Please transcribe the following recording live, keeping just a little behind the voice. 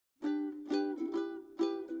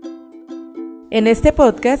En este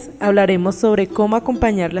podcast hablaremos sobre cómo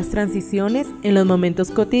acompañar las transiciones en los momentos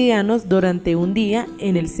cotidianos durante un día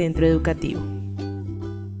en el centro educativo.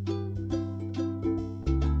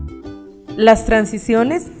 Las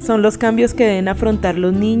transiciones son los cambios que deben afrontar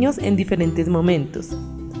los niños en diferentes momentos.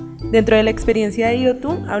 Dentro de la experiencia de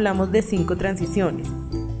YouTube hablamos de 5 transiciones.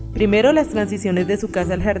 Primero, las transiciones de su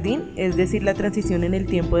casa al jardín, es decir, la transición en el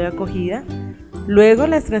tiempo de acogida. Luego,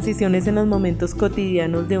 las transiciones en los momentos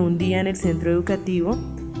cotidianos de un día en el centro educativo.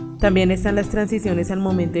 También están las transiciones al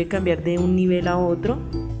momento de cambiar de un nivel a otro,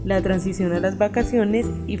 la transición a las vacaciones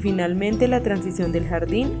y finalmente la transición del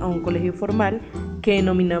jardín a un colegio formal que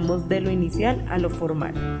denominamos de lo inicial a lo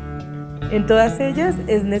formal. En todas ellas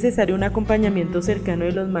es necesario un acompañamiento cercano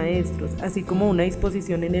de los maestros, así como una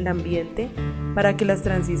disposición en el ambiente para que las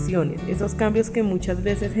transiciones, esos cambios que muchas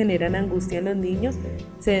veces generan angustia en los niños,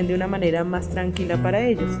 se den de una manera más tranquila para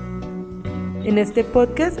ellos. En este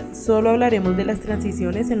podcast solo hablaremos de las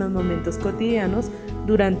transiciones en los momentos cotidianos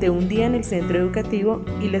durante un día en el centro educativo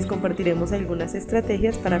y les compartiremos algunas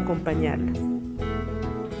estrategias para acompañarlas.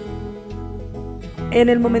 En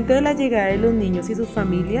el momento de la llegada de los niños y sus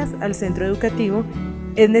familias al centro educativo,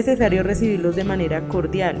 es necesario recibirlos de manera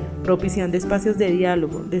cordial, propiciando espacios de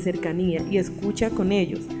diálogo, de cercanía y escucha con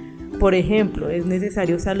ellos. Por ejemplo, es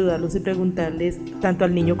necesario saludarlos y preguntarles, tanto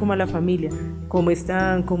al niño como a la familia, cómo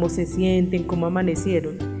están, cómo se sienten, cómo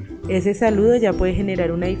amanecieron. Ese saludo ya puede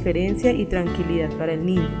generar una diferencia y tranquilidad para el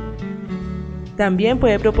niño. También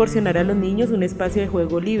puede proporcionar a los niños un espacio de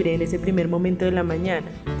juego libre en ese primer momento de la mañana,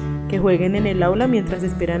 que jueguen en el aula mientras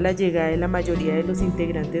esperan la llegada de la mayoría de los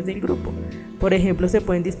integrantes del grupo. Por ejemplo, se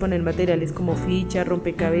pueden disponer materiales como fichas,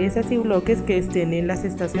 rompecabezas y bloques que estén en las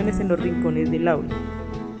estaciones en los rincones del aula.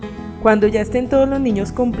 Cuando ya estén todos los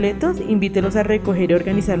niños completos, invítelos a recoger y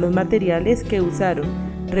organizar los materiales que usaron,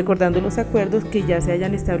 recordando los acuerdos que ya se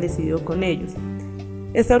hayan establecido con ellos.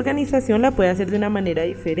 Esta organización la puede hacer de una manera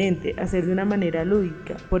diferente, hacer de una manera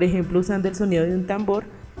lúdica, por ejemplo usando el sonido de un tambor,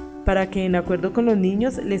 para que en acuerdo con los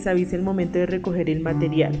niños les avise el momento de recoger el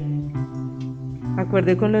material.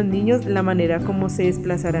 Acuerde con los niños la manera como se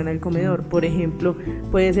desplazarán al comedor, por ejemplo,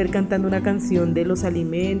 puede ser cantando una canción de los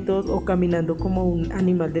alimentos o caminando como un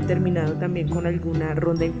animal determinado también con alguna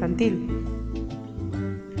ronda infantil.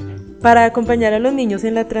 Para acompañar a los niños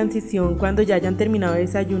en la transición cuando ya hayan terminado de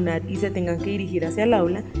desayunar y se tengan que dirigir hacia el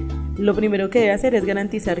aula, lo primero que debe hacer es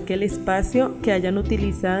garantizar que el espacio que hayan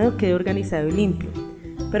utilizado quede organizado y limpio.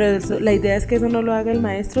 Pero la idea es que eso no lo haga el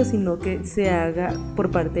maestro, sino que se haga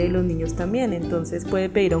por parte de los niños también. Entonces puede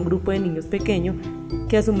pedir a un grupo de niños pequeño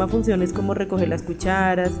que asuma funciones como recoger las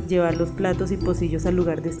cucharas, llevar los platos y pocillos al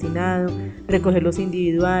lugar destinado, recoger los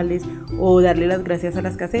individuales o darle las gracias a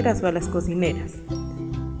las caseras o a las cocineras.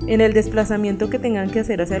 En el desplazamiento que tengan que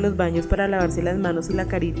hacer hacia los baños para lavarse las manos y la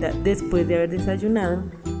carita después de haber desayunado,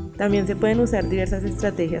 también se pueden usar diversas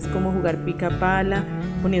estrategias como jugar pica-pala,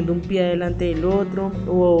 poniendo un pie delante del otro,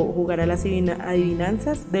 o jugar a las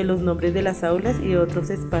adivinanzas de los nombres de las aulas y de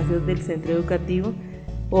otros espacios del centro educativo,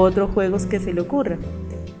 o otros juegos que se le ocurran.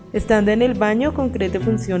 Estando en el baño, concrete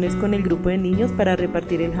funciones con el grupo de niños para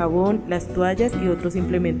repartir el jabón, las toallas y otros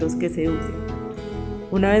implementos que se usen.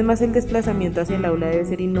 Una vez más, el desplazamiento hacia el aula debe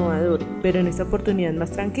ser innovador, pero en esta oportunidad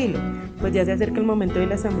más tranquilo, pues ya se acerca el momento de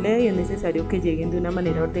la asamblea y es necesario que lleguen de una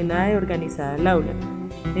manera ordenada y organizada al aula.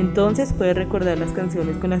 Entonces puede recordar las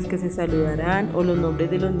canciones con las que se saludarán o los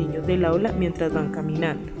nombres de los niños del aula mientras van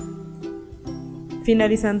caminando.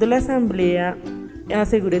 Finalizando la asamblea,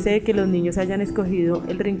 asegúrese de que los niños hayan escogido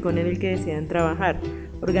el rincón en el que desean trabajar,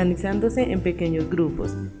 organizándose en pequeños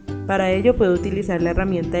grupos. Para ello puede utilizar la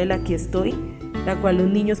herramienta del aquí estoy, la cual los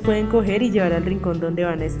niños pueden coger y llevar al rincón donde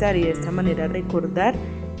van a estar y de esta manera recordar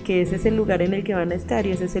que ese es el lugar en el que van a estar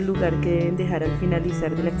y ese es el lugar que deben dejar al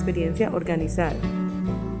finalizar de la experiencia organizada.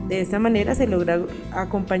 De esta manera se logra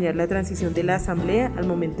acompañar la transición de la asamblea al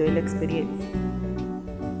momento de la experiencia.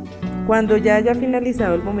 Cuando ya haya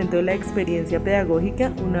finalizado el momento de la experiencia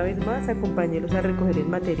pedagógica, una vez más acompáñelos a recoger el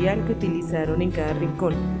material que utilizaron en cada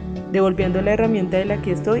rincón, devolviendo la herramienta de la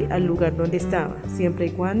que estoy al lugar donde estaba, siempre y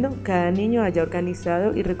cuando cada niño haya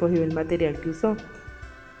organizado y recogido el material que usó.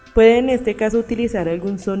 Puede en este caso utilizar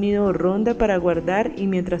algún sonido o ronda para guardar y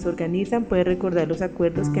mientras organizan puede recordar los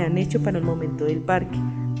acuerdos que han hecho para el momento del parque.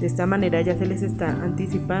 De esta manera ya se les está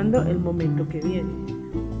anticipando el momento que viene.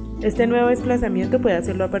 Este nuevo desplazamiento puede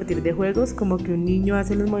hacerlo a partir de juegos como que un niño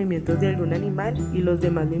hace los movimientos de algún animal y los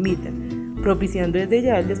demás lo imitan, propiciando desde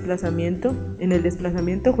ya en el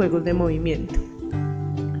desplazamiento juegos de movimiento.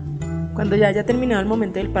 Cuando ya haya terminado el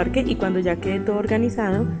momento del parque y cuando ya quede todo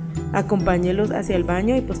organizado, acompáñelos hacia el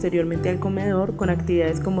baño y posteriormente al comedor con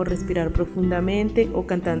actividades como respirar profundamente o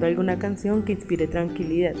cantando alguna canción que inspire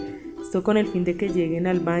tranquilidad. Esto con el fin de que lleguen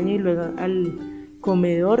al baño y luego al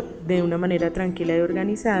comedor de una manera tranquila y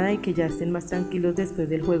organizada y que ya estén más tranquilos después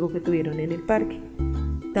del juego que tuvieron en el parque.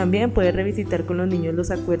 También puede revisitar con los niños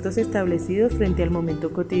los acuerdos establecidos frente al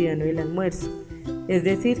momento cotidiano del almuerzo, es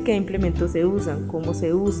decir, qué implementos se usan, cómo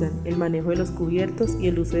se usan, el manejo de los cubiertos y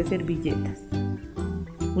el uso de servilletas.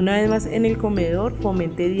 Una vez más en el comedor,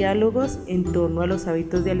 fomente diálogos en torno a los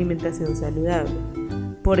hábitos de alimentación saludable.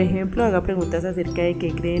 Por ejemplo, haga preguntas acerca de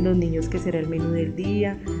qué creen los niños que será el menú del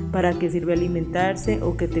día, para qué sirve alimentarse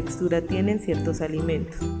o qué textura tienen ciertos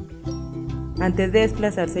alimentos. Antes de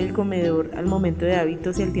desplazarse del comedor al momento de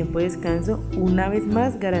hábitos y el tiempo de descanso, una vez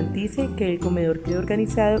más garantice que el comedor quede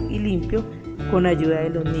organizado y limpio con ayuda de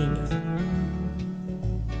los niños.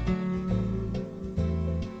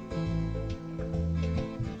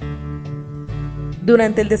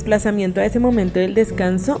 Durante el desplazamiento a ese momento del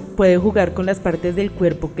descanso, puede jugar con las partes del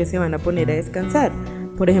cuerpo que se van a poner a descansar.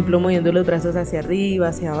 Por ejemplo, moviendo los brazos hacia arriba,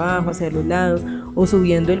 hacia abajo, hacia los lados o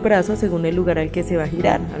subiendo el brazo según el lugar al que se va a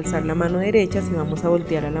girar. Alzar la mano derecha si vamos a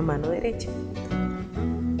voltear a la mano derecha.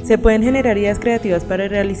 Se pueden generar ideas creativas para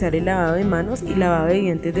realizar el lavado de manos y lavado de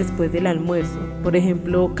dientes después del almuerzo. Por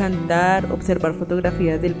ejemplo, cantar, observar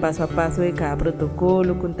fotografías del paso a paso de cada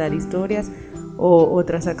protocolo, contar historias o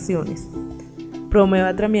otras acciones.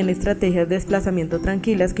 Promueva también estrategias de desplazamiento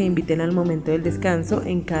tranquilas que inviten al momento del descanso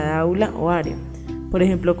en cada aula o área. Por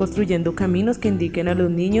ejemplo, construyendo caminos que indiquen a los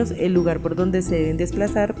niños el lugar por donde se deben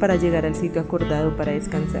desplazar para llegar al sitio acordado para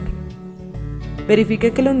descansar.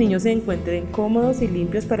 Verifique que los niños se encuentren cómodos y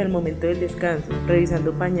limpios para el momento del descanso,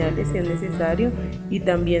 revisando pañales si es necesario y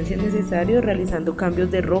también si es necesario realizando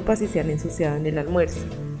cambios de ropa si se han ensuciado en el almuerzo.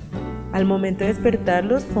 Al momento de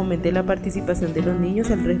despertarlos, fomente la participación de los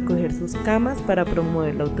niños al recoger sus camas para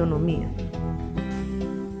promover la autonomía.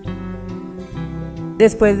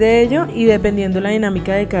 Después de ello, y dependiendo la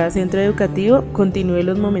dinámica de cada centro educativo, continúe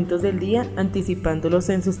los momentos del día anticipándolos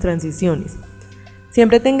en sus transiciones.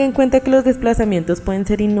 Siempre tenga en cuenta que los desplazamientos pueden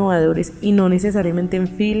ser innovadores y no necesariamente en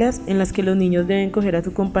filas en las que los niños deben coger a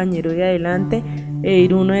su compañero de adelante e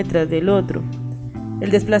ir uno detrás del otro. El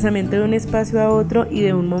desplazamiento de un espacio a otro y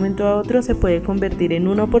de un momento a otro se puede convertir en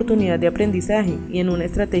una oportunidad de aprendizaje y en una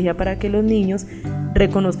estrategia para que los niños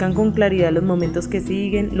reconozcan con claridad los momentos que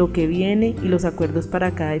siguen, lo que viene y los acuerdos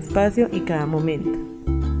para cada espacio y cada momento.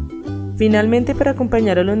 Finalmente, para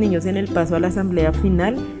acompañar a los niños en el paso a la asamblea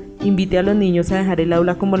final, invite a los niños a dejar el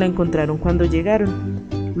aula como la encontraron cuando llegaron.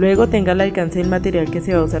 Luego tenga al alcance el material que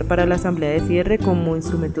se va a usar para la asamblea de cierre, como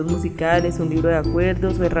instrumentos musicales, un libro de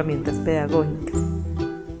acuerdos o herramientas pedagógicas.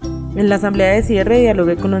 En la asamblea de cierre,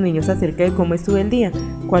 dialogue con los niños acerca de cómo estuvo el día,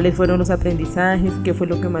 cuáles fueron los aprendizajes, qué fue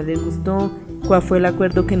lo que más les gustó, cuál fue el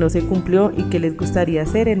acuerdo que no se cumplió y qué les gustaría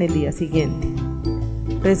hacer en el día siguiente.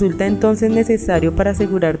 Resulta entonces necesario, para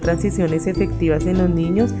asegurar transiciones efectivas en los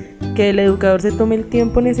niños, que el educador se tome el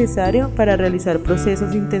tiempo necesario para realizar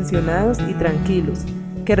procesos intencionados y tranquilos,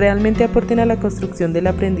 que realmente aporten a la construcción del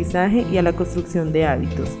aprendizaje y a la construcción de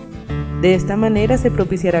hábitos. De esta manera se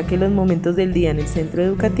propiciará que los momentos del día en el centro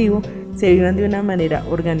educativo se vivan de una manera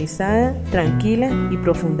organizada, tranquila y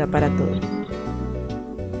profunda para todos.